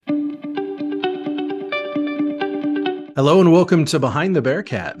Hello and welcome to Behind the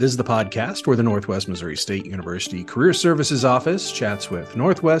Bearcat. This is the podcast where the Northwest Missouri State University Career Services Office chats with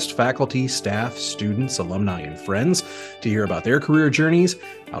Northwest faculty, staff, students, alumni, and friends to hear about their career journeys,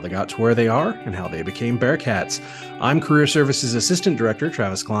 how they got to where they are, and how they became Bearcats. I'm Career Services Assistant Director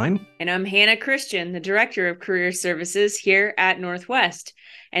Travis Klein. And I'm Hannah Christian, the Director of Career Services here at Northwest.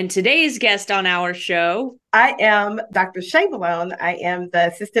 And today's guest on our show, I am Dr. Shay Malone. I am the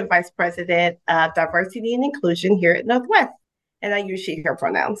Assistant Vice President of Diversity and Inclusion here at Northwest. And I use she, her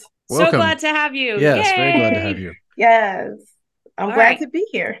pronouns. Welcome. So glad to have you. Yes, Yay! very glad to have you. Yes, I'm glad to be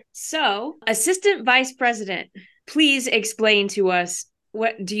here. So, Assistant Vice President, please explain to us,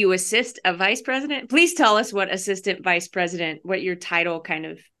 what do you assist a vice president? Please tell us what Assistant Vice President, what your title kind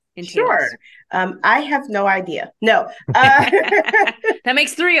of entails. Sure. I have no idea. No. That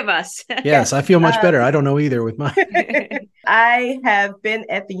makes three of us. Yes, I feel much better. I don't know either with mine. I have been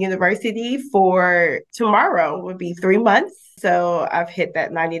at the university for tomorrow would be 3 months. So I've hit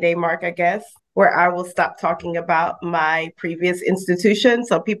that 90-day mark, I guess, where I will stop talking about my previous institution.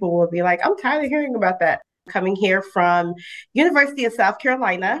 So people will be like, I'm tired of hearing about that. Coming here from University of South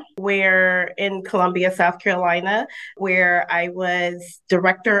Carolina, where in Columbia, South Carolina, where I was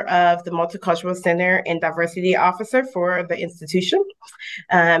director of the Multicultural Center and Diversity Officer for the institution.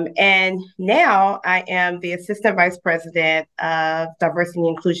 And now I am the Assistant Vice President of Diversity and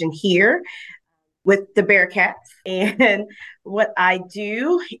Inclusion here with the Bearcats. And what I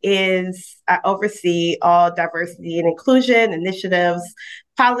do is I oversee all diversity and inclusion initiatives,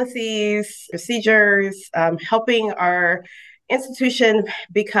 policies, procedures, helping our institution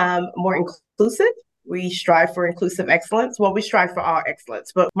become more inclusive. We strive for inclusive excellence. Well, we strive for all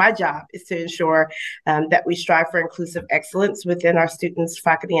excellence, but my job is to ensure that we strive for inclusive excellence within our students,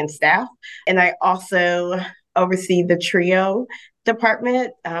 faculty, and staff. And I also oversee the TRIO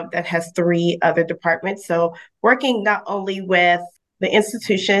department that has 3 other departments. So working not only with the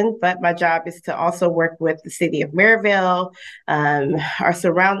institution, but my job is to also work with the city of Maryville, our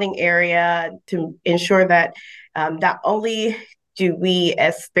surrounding area, to ensure that not only do we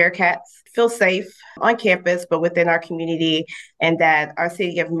as Bearcats feel safe on campus, but within our community, and that our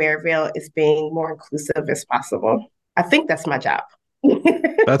city of Maryville is being more inclusive as possible. I think that's my job.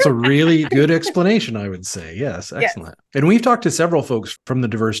 That's a really good explanation, I would say. Yes, excellent. Yes. And we've talked to several folks from the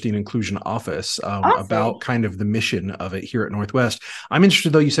Diversity and Inclusion Office about kind of the mission of it here at Northwest. I'm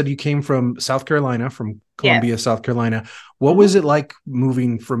interested, though, you said you came from South Carolina, from Columbia, yes, South Carolina. What was it like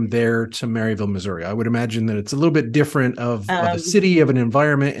moving from there to Maryville, Missouri? I would imagine that it's a little bit different of a city, of an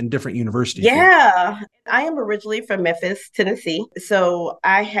environment, and different universities. Yeah. I am originally from Memphis, Tennessee. So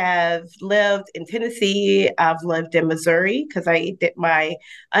I have lived in Tennessee. I've lived in Missouri because I did my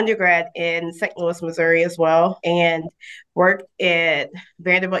undergrad in St. Louis, Missouri as well, and worked at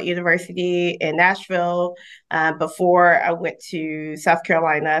Vanderbilt University in Nashville before I went to South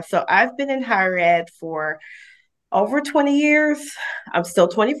Carolina. So I've been in higher ed for over 20 years. I'm still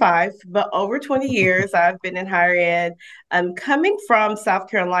 25, but over 20 years I've been in higher ed. Coming from South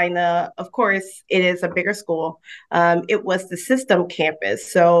Carolina, of course, it is a bigger school. It was the system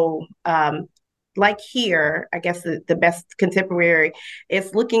campus. So like here, I guess the best contemporary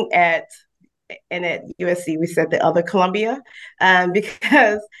is looking at, and at USC, we said the other Columbia,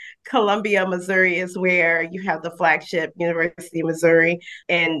 because Columbia, Missouri is where you have the flagship University of Missouri,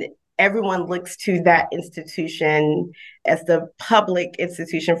 and everyone looks to that institution as the public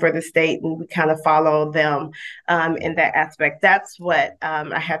institution for the state, and we kind of follow them in that aspect. That's what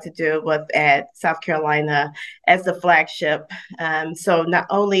I had to deal with at South Carolina as the flagship. So not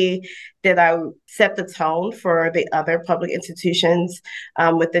only did I set the tone for the other public institutions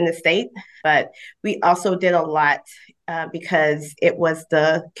within the state, but we also did a lot because it was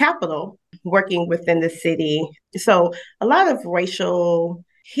the capital working within the city. So a lot of racial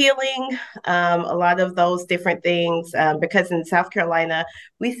healing, a lot of those different things, because in South Carolina,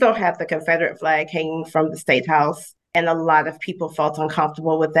 we still have the Confederate flag hanging from the State House, and a lot of people felt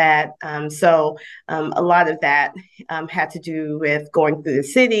uncomfortable with that. So a lot of that had to do with going through the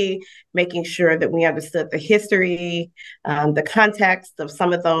city, making sure that we understood the history, the context of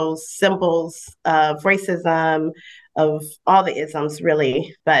some of those symbols of racism, of all the isms,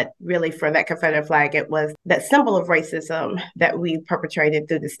 really. But really, for that Confederate flag, it was that symbol of racism that we perpetrated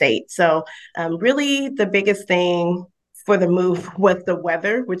through the state. So really, the biggest thing for the move was the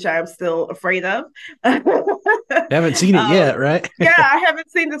weather, which I'm still afraid of. Haven't seen it yet, right? Yeah, I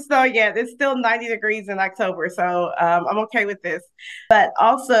haven't seen the snow yet. It's still 90 degrees in October, so I'm okay with this. But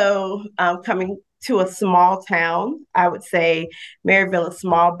also coming to a small town. I would say Maryville is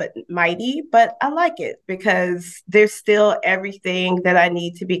small but mighty, but I like it because there's still everything that I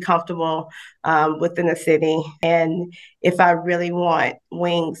need to be comfortable within the city. And if I really want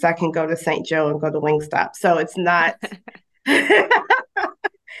wings, I can go to St. Joe and go to Wingstop. So it's not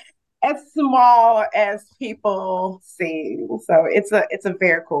as small as people seem. So it's a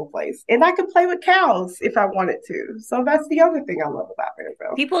very cool place. And I can play with cows if I wanted to. So that's the other thing I love about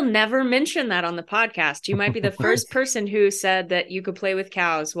Maryville. People never mention that on the podcast. You might be the first person who said that you could play with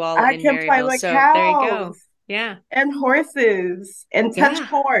cows while I in can play Maryville. with So cows. there you go. Yeah. And horses and touch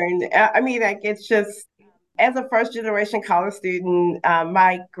corn. I mean, like it's just, as a first generation college student,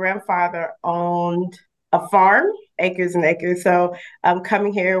 my grandfather owned a farm, acres and acres. So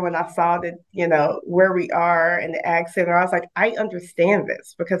coming here, when I saw that, where we are in the ag center, I was like, I understand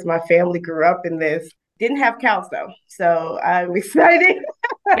this because my family grew up in this. Didn't have cows though. So I'm excited.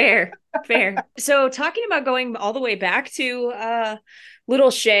 Fair. So talking about going all the way back to little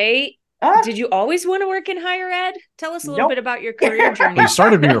Shay, did you always want to work in higher ed? Tell us a little bit about your career journey. Well, you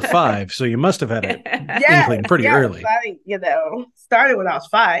started when you were 5, so you must have had an inkling pretty early. I, started when I was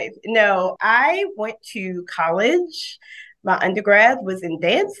 5. No, I went to college. My undergrad was in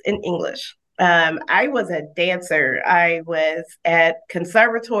dance and English. I was a dancer. I was at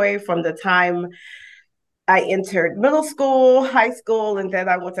conservatory from the time I entered middle school, high school, and then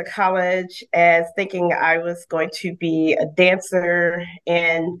I went to college as thinking I was going to be a dancer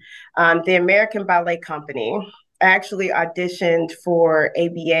in the American Ballet Company. I actually auditioned for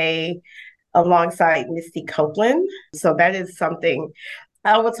ABA alongside Misty Copeland. So that is something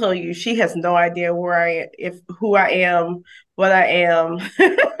I will tell you. She has no idea who I am, what I am.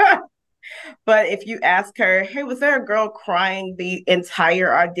 But if you ask her, hey, was there a girl crying the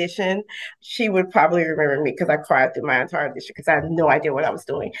entire audition? She would probably remember me because I cried through my entire audition because I had no idea what I was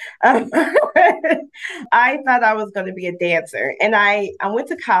doing. I thought I was going to be a dancer. And I went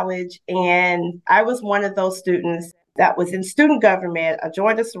to college and I was one of those students that was in student government. I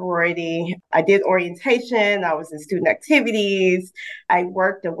joined a sorority. I did orientation. I was in student activities. I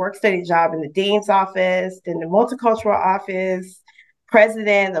worked a work study job in the dean's office, in the multicultural office,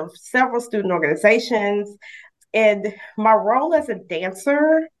 president of several student organizations. And my role as a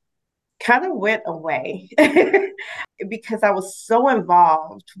dancer kind of went away because I was so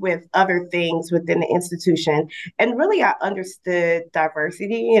involved with other things within the institution. And really, I understood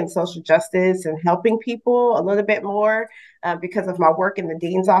diversity and social justice and helping people a little bit more because of my work in the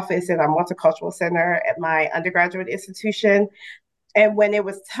dean's office and our multicultural center at my undergraduate institution. And when it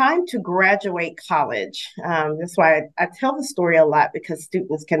was time to graduate college, that's why I tell the story a lot because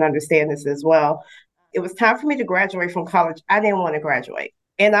students can understand this as well. It was time for me to graduate from college. I didn't want to graduate.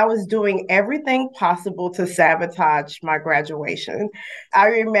 And I was doing everything possible to sabotage my graduation. I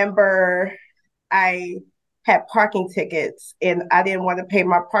remember I had parking tickets and I didn't want to pay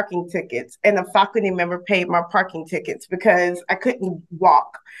my parking tickets. And a faculty member paid my parking tickets because I couldn't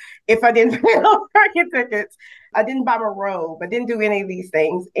walk if I didn't pay those parking tickets. I didn't buy my robe. I didn't do any of these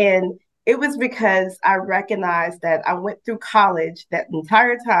things. And it was because I recognized that I went through college that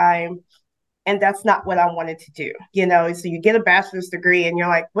entire time and that's not what I wanted to do. So you get a bachelor's degree and you're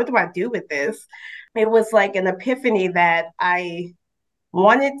like, what do I do with this? It was like an epiphany that I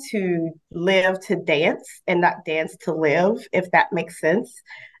wanted to live to dance and not dance to live, if that makes sense.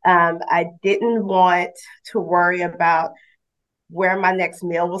 I didn't want to worry about where my next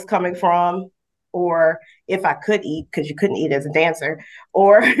meal was coming from, or if I could eat, because you couldn't eat as a dancer,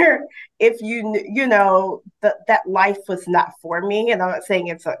 or if that life was not for me. And I'm not saying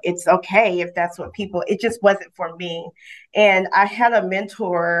it's okay if that's what people, it just wasn't for me. And I had a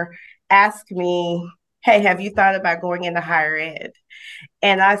mentor ask me, hey, have you thought about going into higher ed?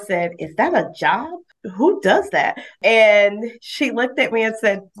 And I said, is that a job? Who does that? And she looked at me and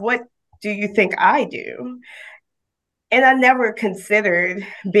said, what do you think I do? And I never considered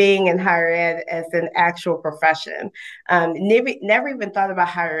being in higher ed as an actual profession. Never even thought about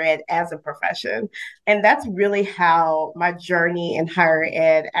higher ed as a profession. And that's really how my journey in higher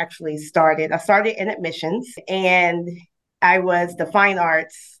ed actually started. I started in admissions and I was the fine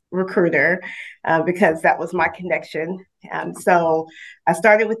arts recruiter because that was my connection. So I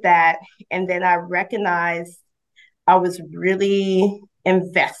started with that. And then I recognized I was really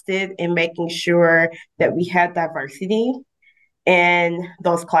invested in making sure that we had diversity in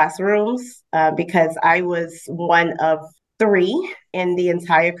those classrooms because I was one of 3 in the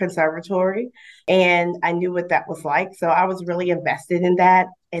entire conservatory and I knew what that was like. So I was really invested in that.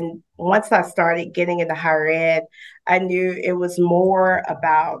 And once I started getting into higher ed, I knew it was more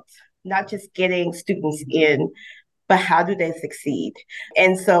about not just getting students in, but how do they succeed?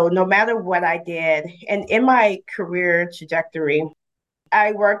 And so no matter what I did, and in my career trajectory,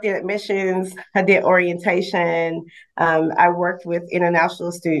 I worked in admissions, I did orientation, I worked with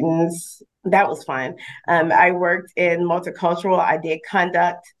international students. That was fun. I worked in multicultural, I did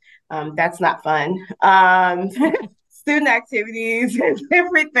conduct. That's not fun. Student activities and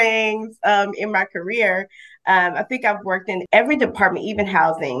different things in my career. I think I've worked in every department, even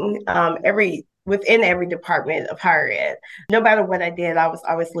housing, within every department of higher ed. No matter what I did, I was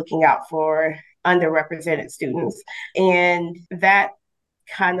always looking out for underrepresented students. And that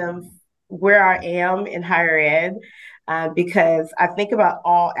kind of where I am in higher ed because I think about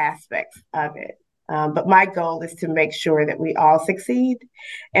all aspects of it. But my goal is to make sure that we all succeed.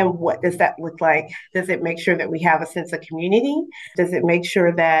 And what does that look like? Does it make sure that we have a sense of community? Does it make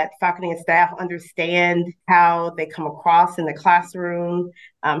sure that faculty and staff understand how they come across in the classroom,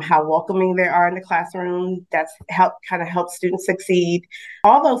 how welcoming they are in the classroom? That's kind of help students succeed.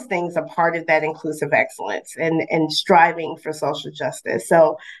 All those things are part of that inclusive excellence and striving for social justice.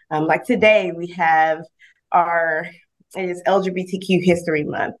 So like today we have it is LGBTQ History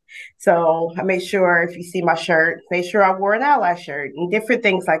Month. So I made sure if you see my shirt, make sure I wore an ally shirt and different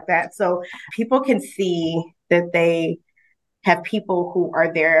things like that. So people can see that they have people who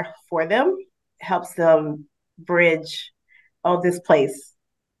are there for them, helps them bridge, oh, this place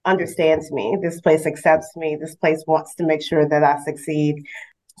understands me, this place accepts me, this place wants to make sure that I succeed.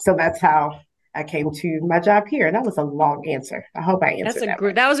 So that's how I came to my job here. And that was a long answer. I hope I answered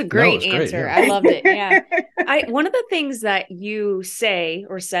that. That was a great answer. Yeah. I loved it. Yeah. One of the things that you say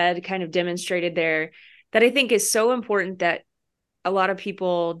or said kind of demonstrated there that I think is so important that a lot of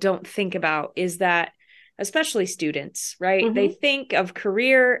people don't think about is that, especially students, right? Mm-hmm. They think of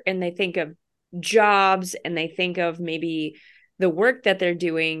career and they think of jobs and they think of maybe the work that they're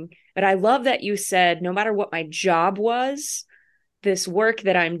doing. But I love that you said, no matter what my job was, this work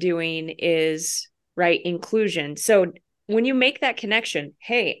that I'm doing is inclusion. So when you make that connection,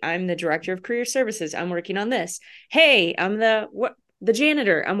 hey, I'm the director of career services, I'm working on this. Hey, I'm the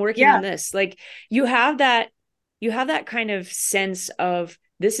janitor, I'm working on this. Like you have that kind of sense of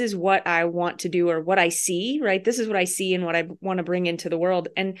this is what I want to do or what I see, right? This is what I see and what I want to bring into the world.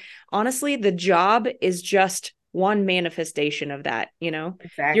 And honestly, the job is just one manifestation of that,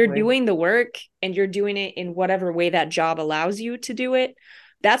 Exactly. You're doing the work and you're doing it in whatever way that job allows you to do it.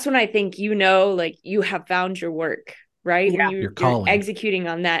 That's when I think, like you have found your work, right? Yeah. When you're executing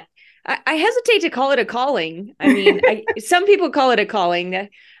on that. I hesitate to call it a calling. I mean, some people call it a calling,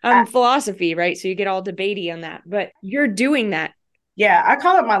 philosophy, right? So you get all debatey on that, but you're doing that. Yeah, I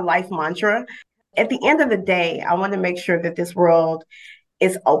call it my life mantra. At the end of the day, I want to make sure that this world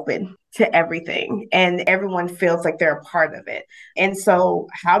is open to everything and everyone feels like they're a part of it. And so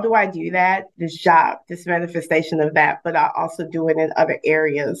how do I do that? This job, this manifestation of that, but I also do it in other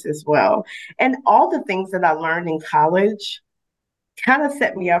areas as well. And all the things that I learned in college kind of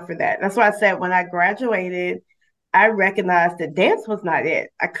set me up for that. That's why I said when I graduated, I recognized that dance was not it.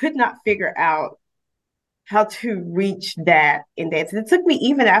 I could not figure out how to reach that in dance. It took me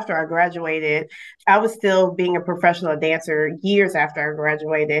even after I graduated. I was still being a professional dancer years after I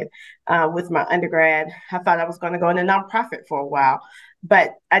graduated with my undergrad. I thought I was going to go in a nonprofit for a while,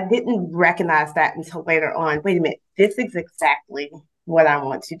 but I didn't recognize that until later on. Wait a minute, this is exactly what I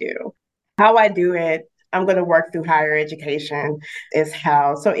want to do. How I do it, I'm going to work through higher education is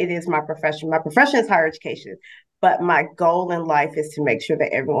how. So it is my profession. My profession is higher education, but my goal in life is to make sure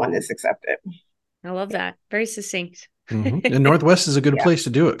that everyone is accepted. I love that. Very succinct. Mm-hmm. And Northwest is a good place to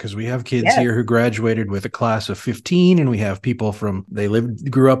do it because we have kids here who graduated with a class of 15, and we have people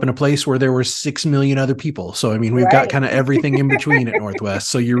grew up in a place where there were 6 million other people. So, I mean, we've got kind of everything in between at Northwest.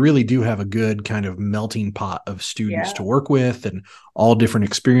 So you really do have a good kind of melting pot of students to work with and all different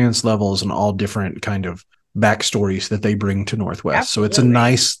experience levels and all different kind of backstories that they bring to Northwest. Absolutely. So it's a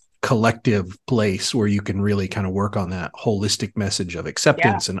nice collective place where you can really kind of work on that holistic message of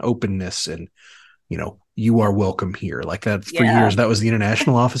acceptance and openness and, you are welcome here. Like that for years, that was the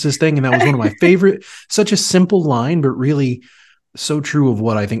international offices thing. And that was one of my favorite, such a simple line, but really so true of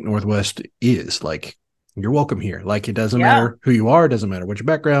what I think Northwest is. Like, you're welcome here. Like, it doesn't matter who you are. It doesn't matter what your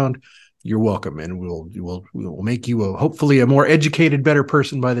background, you're welcome. And we'll make you hopefully a more educated, better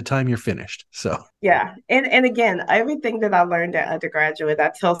person by the time you're finished. So, yeah. And again, everything that I learned at undergraduate,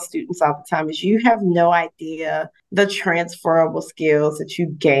 I tell students all the time is you have no idea the transferable skills that you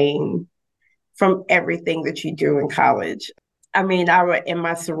gain from everything that you do in college. I mean, in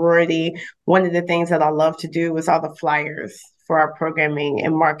my sorority, one of the things that I love to do was all the flyers for our programming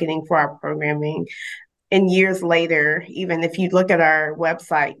and marketing for our programming. and years later, even if you look at our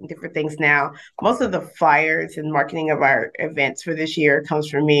website and different things now, most of the flyers and marketing of our events for this year comes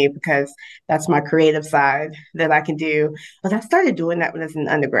from me because that's my creative side that I can do. But I started doing that when I was an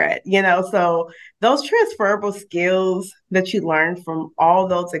undergrad, so those transferable skills that you learn from all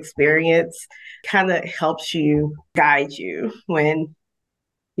those experience kind of helps you guide you when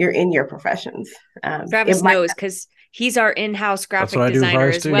you're in your professions. Travis knows because he's our in-house graphic designer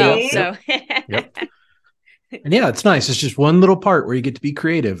as well. Yep. So yep. And yeah, it's nice. It's just one little part where you get to be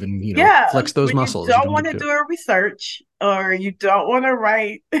creative and, flex those muscles. You don't want to do a research or you don't want to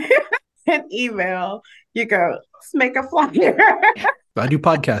write an email. You go, let's make a flyer. I do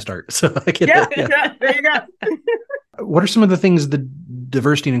podcast art, so I get it. Yeah, there you go. What are some of the things the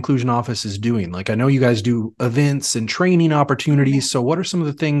Diversity and Inclusion Office is doing? Like, I know you guys do events and training opportunities. So what are some of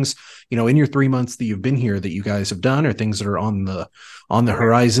the things, in your 3 months that you've been here that you guys have done, or things that are on the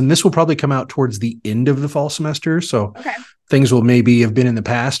horizon? This will probably come out towards the end of the fall semester. So things will maybe have been in the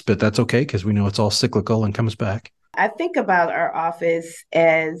past, but that's okay because we know it's all cyclical and comes back. I think about our office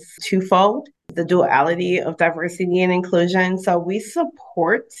as twofold, the duality of diversity and inclusion. So we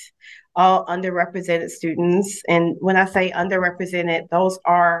support all underrepresented students. And when I say underrepresented, those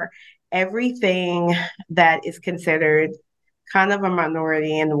are everything that is considered kind of a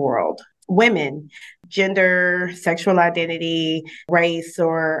minority in the world. Women, gender, sexual identity, race,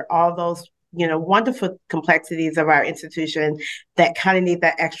 or all those wonderful complexities of our institution that kind of need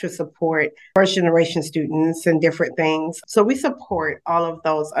that extra support, first generation students and different things. So we support all of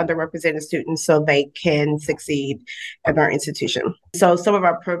those underrepresented students so they can succeed at our institution. So some of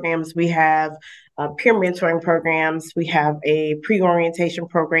our programs, we have peer mentoring programs. We have a pre-orientation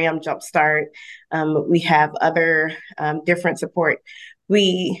program, Jumpstart. We have other different support.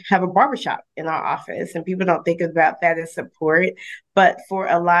 We have a barbershop in our office, and people don't think about that as support. But for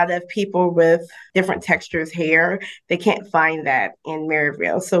a lot of people with different textures hair, they can't find that in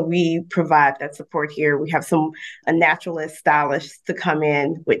Maryville. So we provide that support here. We have a naturalist stylists to come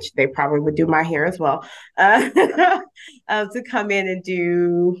in, which they probably would do my hair as well, to come in and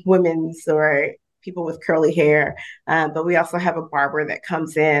do women's or people with curly hair. But we also have a barber that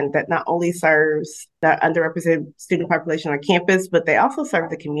comes in that not only serves the underrepresented student population on campus, but they also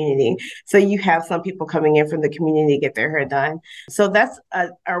serve the community. So you have some people coming in from the community to get their hair done. So that's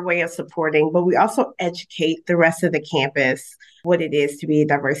our way of supporting, but we also educate the rest of the campus what it is to be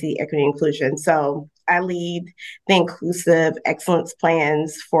diversity, equity, inclusion. So I lead the inclusive excellence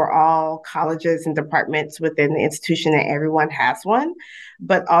plans for all colleges and departments within the institution, and everyone has one.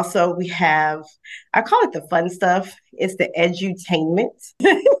 But also we have, I call it the fun stuff. It's the edutainment.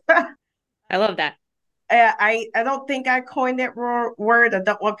 I love that. I don't think I coined that word. I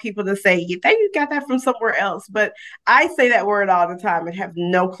don't want people to say, you think you got that from somewhere else. But I say that word all the time and have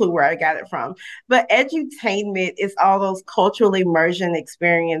no clue where I got it from. But edutainment is all those cultural immersion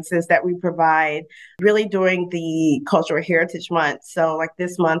experiences that we provide really during the Cultural Heritage Month. So like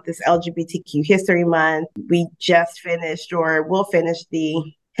this month is LGBTQ History Month. We just finished or will finish the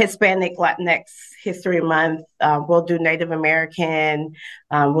Hispanic Latinx History Month. We'll do Native American.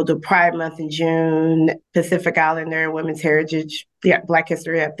 We'll do Pride Month in June, Pacific Islander, Women's Heritage, Black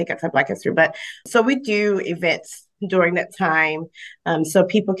History. I think I said Black History. But so we do events during that time so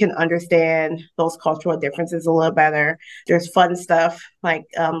people can understand those cultural differences a little better. There's fun stuff. Like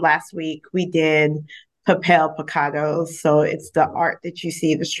last week, we did Papel Picados. So it's the art that you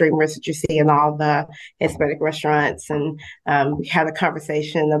see, the streamers that you see in all the Hispanic restaurants. And we had a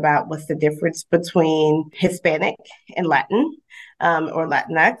conversation about what's the difference between Hispanic and Latin or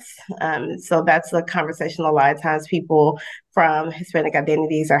Latinx. So that's a conversation a lot of times people from Hispanic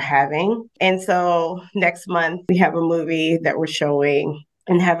identities are having. And so next month, we have a movie that we're showing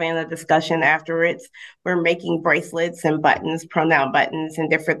and having a discussion afterwards. We're making bracelets and buttons, pronoun buttons,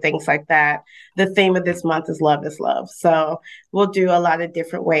 and different things like that. The theme of this month is Love is Love. So we'll do a lot of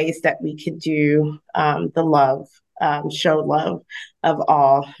different ways that we could do the love, show love of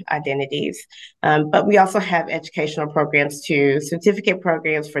all identities. But we also have educational programs too, certificate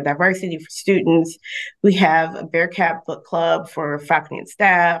programs for diversity for students. We have a Bearcat Book Club for faculty and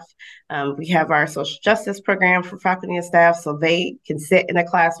staff. We have our social justice program for faculty and staff so they can sit in a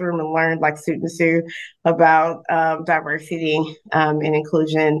classroom and learn like students do about diversity and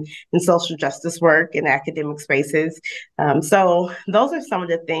inclusion and social justice work in academic spaces. So those are some of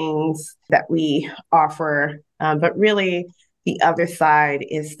the things that we offer, but really the other side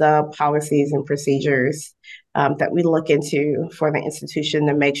is the policies and procedures that we look into for the institution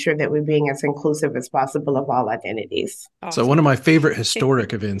to make sure that we're being as inclusive as possible of all identities. Awesome. So one of my favorite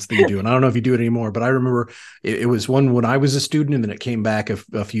historic events that you do, and I don't know if you do it anymore, but I remember it was one when I was a student, and then it came back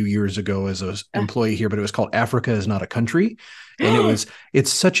a few years ago as an employee here, but it was called Africa is Not a Country. And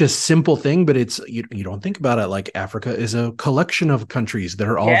it's such a simple thing, but it's, you don't think about it like Africa is a collection of countries that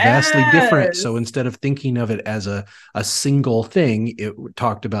are all vastly different. So instead of thinking of it as a single thing, it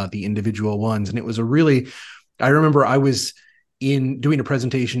talked about the individual ones. And it was I remember I was doing a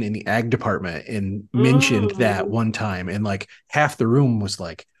presentation in the ag department and mentioned that one time, and like half the room was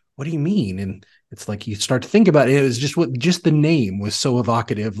like, what do you mean? And it's like, you start to think about it. It was just the name was so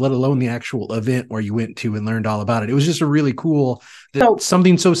evocative, let alone the actual event where you went to and learned all about it. It was just a really cool,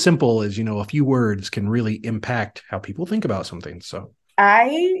 something so simple as, a few words can really impact how people think about something. So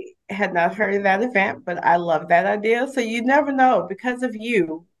I had not heard of that event, but I love that idea. So you never know, because of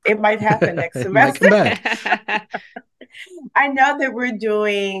you, it might happen next semester. Might come back. I know that we're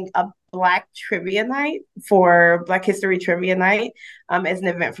doing a Black Trivia Night for Black History Trivia Night as an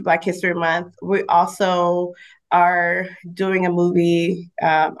event for Black History Month. We also are doing a movie.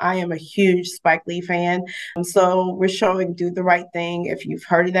 I am a huge Spike Lee fan. So we're showing Do the Right Thing. If you've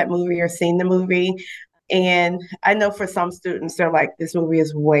heard of that movie or seen the movie, and I know for some students, they're like, this movie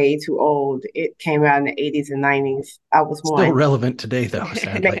is way too old. It came out in the 80s and 90s. I was still relevant today, though,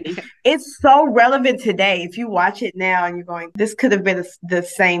 sadly. It's so relevant today. If you watch it now and you're going, this could have been the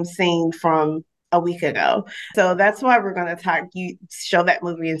same scene from a week ago. So that's why we're going to show that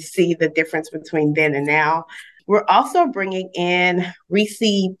movie and see the difference between then and now. We're also bringing in Reese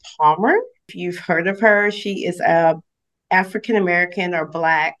Palmer. If you've heard of her, she is a African-American or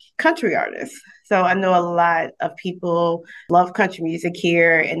Black country artist. So I know a lot of people love country music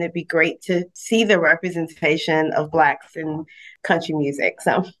here, and it'd be great to see the representation of Blacks in country music.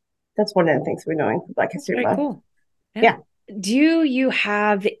 So that's one of the things we're doing for Black History Month. Cool. Yeah. Do you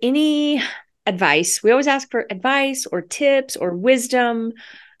have any advice? We always ask for advice or tips or wisdom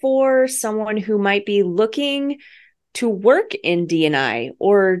for someone who might be looking to work in D&I,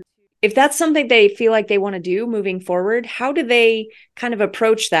 or if that's something they feel like they want to do moving forward, how do they kind of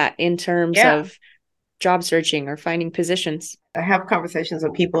approach that in terms of job searching or finding positions? I have conversations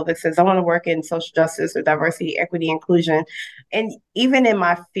with people that says, I want to work in social justice or diversity, equity, inclusion. And even in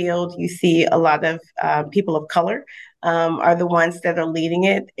my field, you see a lot of people of color are the ones that are leading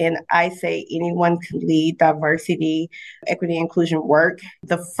it. And I say anyone can lead diversity, equity, inclusion work.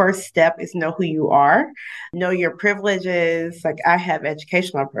 The first step is know who you are, know your privileges. Like I have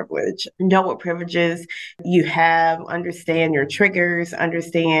educational privilege, know what privileges you have, understand your triggers,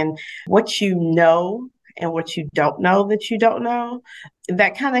 understand what you know and what you don't know that you don't know.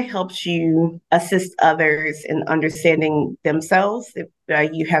 That kind of helps you assist others in understanding themselves, if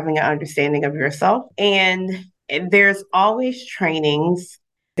you having an understanding of yourself. And there's always trainings,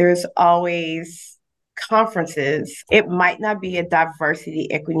 there's always conferences. It might not be a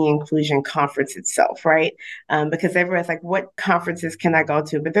diversity, equity, inclusion conference itself, right? Because everyone's like, what conferences can I go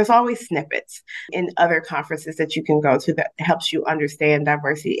to? But there's always snippets in other conferences that you can go to that helps you understand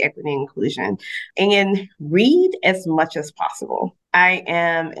diversity, equity, inclusion. And read as much as possible. I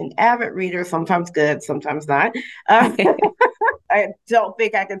am an avid reader, sometimes good, sometimes not. I don't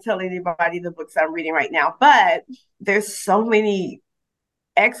think I can tell anybody the books I'm reading right now, but there's so many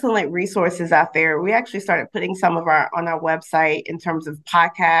excellent resources out there. We actually started putting some of on our website in terms of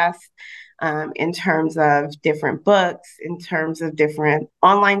podcasts, in terms of different books, in terms of different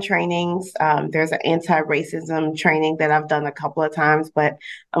online trainings. There's an anti-racism training that I've done a couple of times, but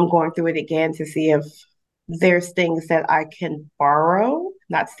I'm going through it again to see if there's things that I can borrow,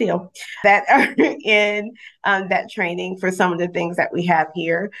 not steal, that are in that training for some of the things that we have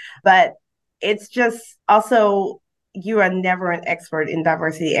here. But it's just also, you are never an expert in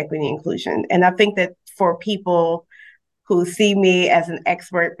diversity, equity, inclusion. And I think that for people who see me as an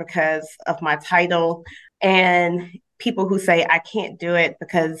expert because of my title, and people who say I can't do it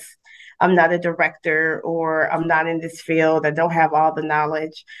because I'm not a director or I'm not in this field, I don't have all the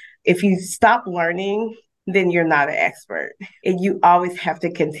knowledge. If you stop learning, then you're not an expert. And you always have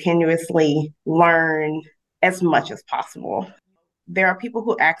to continuously learn as much as possible. There are people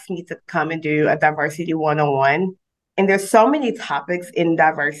who ask me to come and do a diversity 101. And there's so many topics in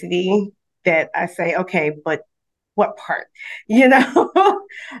diversity that I say, okay, but what part?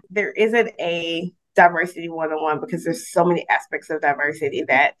 There isn't a diversity 101 because there's so many aspects of diversity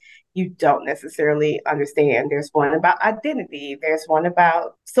that you don't necessarily understand. There's one about identity. There's one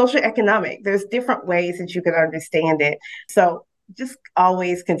about social economic. There's different ways that you can understand it. So just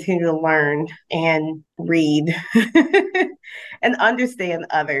always continue to learn and read and understand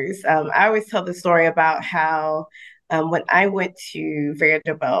others. I always tell the story about how when I went to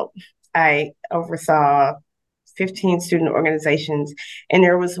Vanderbilt, I oversaw 15 student organizations, and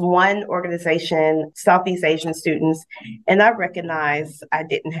there was one organization, Southeast Asian students, and I recognized I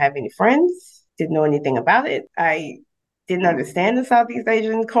didn't have any friends, didn't know anything about it. I didn't understand the Southeast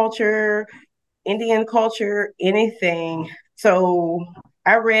Asian culture, Indian culture, anything. So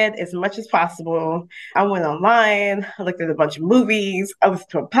I read as much as possible. I went online, I looked at a bunch of movies, I listened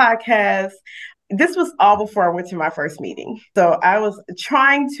to a podcast. This was all before I went to my first meeting. So I was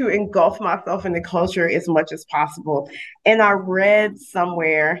trying to engulf myself in the culture as much as possible. And I read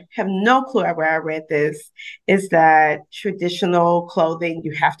somewhere, have no clue where I read this, is that traditional clothing,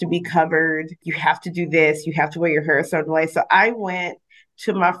 you have to be covered, you have to do this, you have to wear your hair a certain way. So I went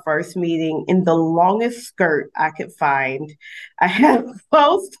to my first meeting in the longest skirt I could find. I had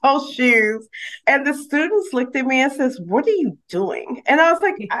closed toe shoes, and the students looked at me and says, "What are you doing?" And I was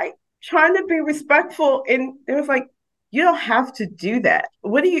like, "I trying to be respectful." And it was like, "You don't have to do that.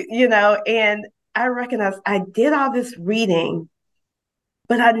 What do you know?" And I recognized I did all this reading,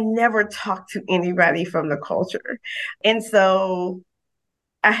 but I never talked to anybody from the culture. And so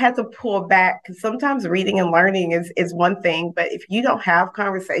I had to pull back because sometimes reading and learning is one thing, but if you don't have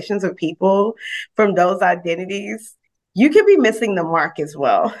conversations with people from those identities, you could be missing the mark as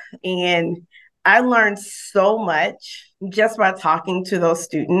well. And I learned so much just by talking to those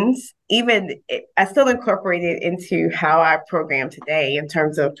students. I still incorporate it into how I program today in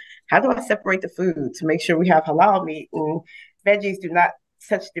terms of how do I separate the food to make sure we have halal meat and veggies do not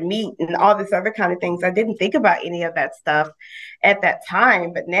touch the meat and all this other kind of things. I didn't think about any of that stuff at that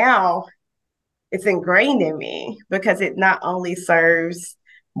time, but now it's ingrained in me because it not only serves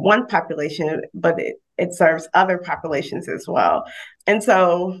one population, but it serves other populations as well. And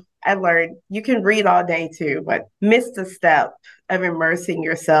so I learned you can read all day too, but miss the step of immersing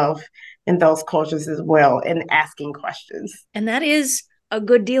yourself in those cultures as well and asking questions. And that is a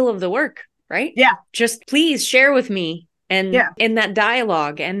good deal of the work, right? Yeah. Just please share with me. And in that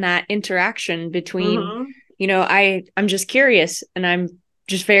dialogue and that interaction between, I'm just curious and I'm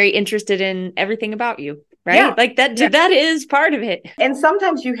just very interested in everything about you, right? Yeah. Like that is part of it. And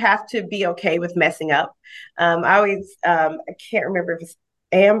sometimes you have to be okay with messing up. I can't remember if it's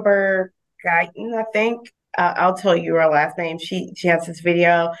Amber Guyton, I think. I'll tell you her last name. She has this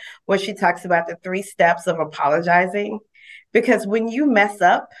video where she talks about the 3 steps of apologizing. Because when you mess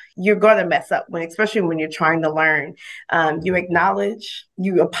up, you're going to mess up, especially when you're trying to learn.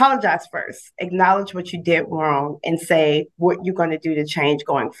 You apologize first, acknowledge what you did wrong, and say what you're going to do to change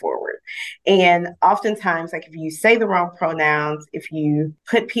going forward. And oftentimes, like if you say the wrong pronouns, if you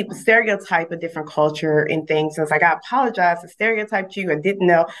put people stereotype a different culture and things, so it's like, I apologize, I stereotyped you, I didn't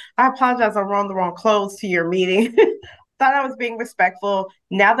know. I apologize, I wore the wrong clothes to your meeting. Thought I was being respectful.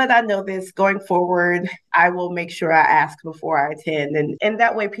 Now that I know this, going forward, I will make sure I ask before I attend. And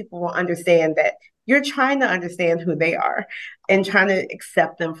that way people will understand that you're trying to understand who they are and trying to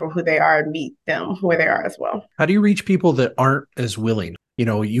accept them for who they are and meet them where they are as well. How do you reach people that aren't as willing?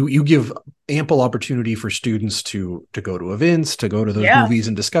 You give ample opportunity for students to go to events, to go to those movies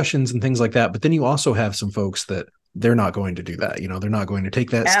and discussions and things like that. But then you also have some folks that they're not going to do that. They're not going to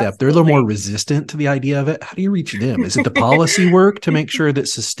take that step. They're a little more resistant to the idea of it. How do you reach them? Is it the policy work to make sure that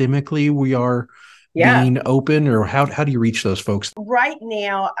systemically we are being open, or how do you reach those folks? Right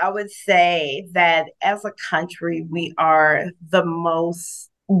now, I would say that as a country, we are the most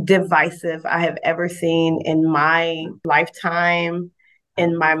divisive I have ever seen in my lifetime,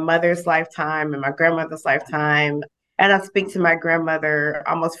 in my mother's lifetime, in my grandmother's lifetime. And I speak to my grandmother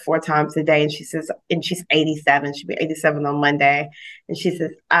almost 4 times a day, and she says, and she's 87, she'll be 87 on Monday. And she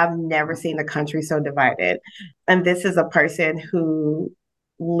says, I've never seen a country so divided. And this is a person who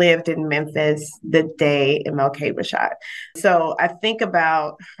lived in Memphis the day MLK was shot. So I think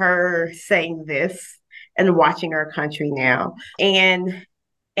about her saying this and watching our country now. And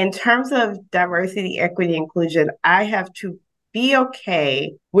in terms of diversity, equity, inclusion, I have to be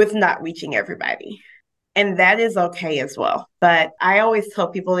okay with not reaching everybody. And that is okay as well. But I always tell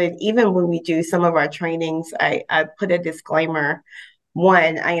people that even when we do some of our trainings, I put a disclaimer.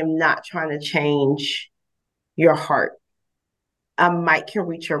 One, I am not trying to change your heart. I can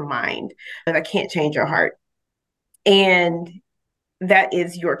reach your mind, but I can't change your heart. And that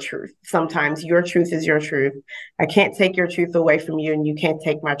is your truth. Sometimes your truth is your truth. I can't take your truth away from you, and you can't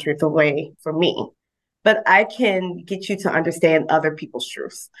take my truth away from me. But I can get you to understand other people's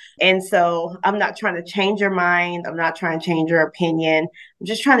truths. And so I'm not trying to change your mind. I'm not trying to change your opinion. I'm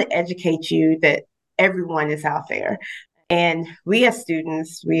just trying to educate you that everyone is out there. And we as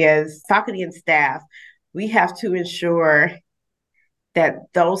students, we as faculty and staff, we have to ensure that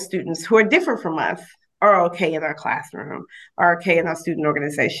those students who are different from us are okay in our classroom, are okay in our student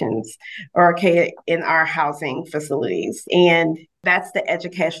organizations, are okay in our housing facilities. And that's the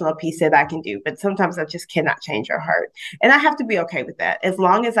educational piece that I can do. But sometimes I just cannot change your heart. And I have to be okay with that. As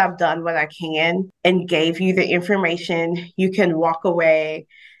long as I've done what I can and gave you the information, you can walk away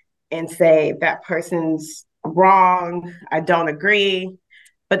and say that person's wrong, I don't agree,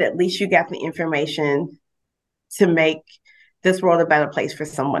 but at least you got the information to make this world a better place for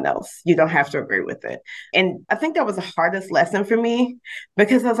someone else. You don't have to agree with it. And I think that was the hardest lesson for me,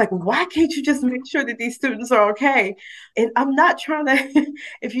 because I was like, why can't you just make sure that these students are okay? And I'm not trying to,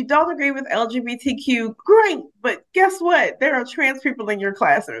 if you don't agree with LGBTQ, great. But guess what? There are trans people in your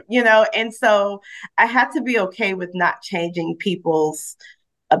classroom, you know? And so I had to be okay with not changing people's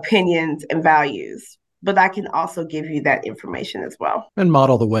opinions and values, but I can also give you that information as well. And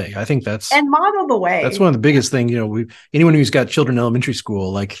model the way. I think that's model the way. That's one of the biggest things, anyone who's got children in elementary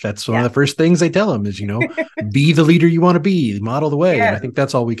school, like that's one of the first things they tell them is, be the leader you want to be, model the way. And I think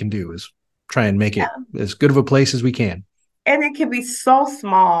that's all we can do is try and make it as good of a place as we can. And it can be so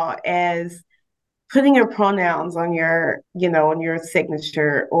small as putting your pronouns on your, on your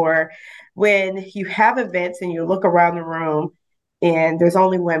signature, or when you have events and you look around the room and there's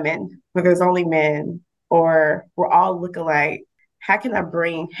only women, or there's only men, or we're all look alike. How can I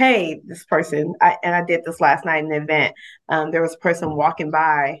bring, hey, this person, I did this last night in the event. There was a person walking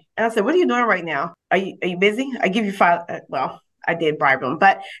by and I said, what are you doing right now? Are you busy? I give you $5. Well, I did bribe them,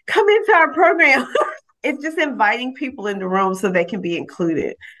 but come into our program. It's just inviting people in the room so they can be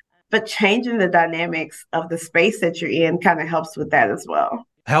included. But changing the dynamics of the space that you're in kind of helps with that as well.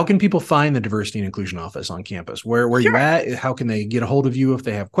 How can people find the Diversity and Inclusion Office on campus? Where are you at? How can they get a hold of you if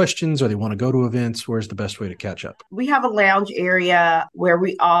they have questions or they want to go to events? Where's the best way to catch up? We have a lounge area where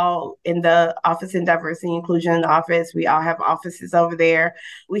we all, in the Office in Diversity and Inclusion Office, we all have offices over there.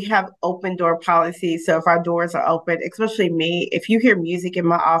 We have open door policy. So if our doors are open, especially me, if you hear music in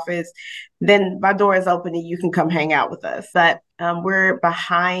my office, then my door is open and you can come hang out with us. But we're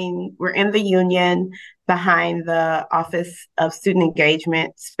in the union behind the Office of Student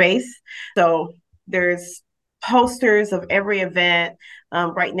Engagement space. So there's posters of every event.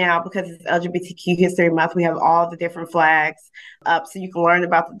 Right now, because it's LGBTQ History Month, we have all the different flags up so you can learn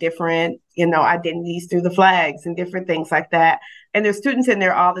about the different, identities through the flags and different things like that. And there's students in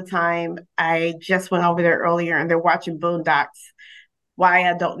there all the time. I just went over there earlier and they're watching Boondocks. Why,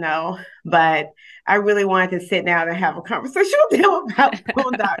 I don't know, but I really wanted to sit down and have a conversation with them about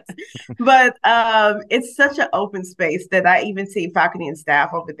Boondocks. But it's such an open space that I even see faculty and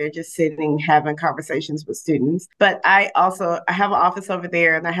staff over there just sitting, having conversations with students. But I have an office over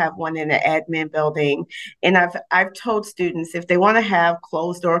there and I have one in the admin building. And I've told students if they want to have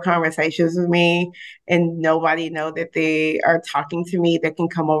closed door conversations with me and nobody know that they are talking to me, they can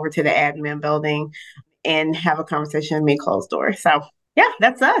come over to the admin building and have a conversation with me closed door. So yeah,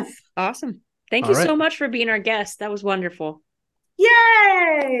 that's us. Awesome. Thank you so much for being our guest. That was wonderful.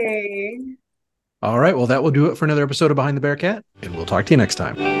 Yay! All right. Well, that will do it for another episode of Behind the Bearcat, and we'll talk to you next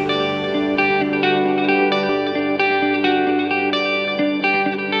time.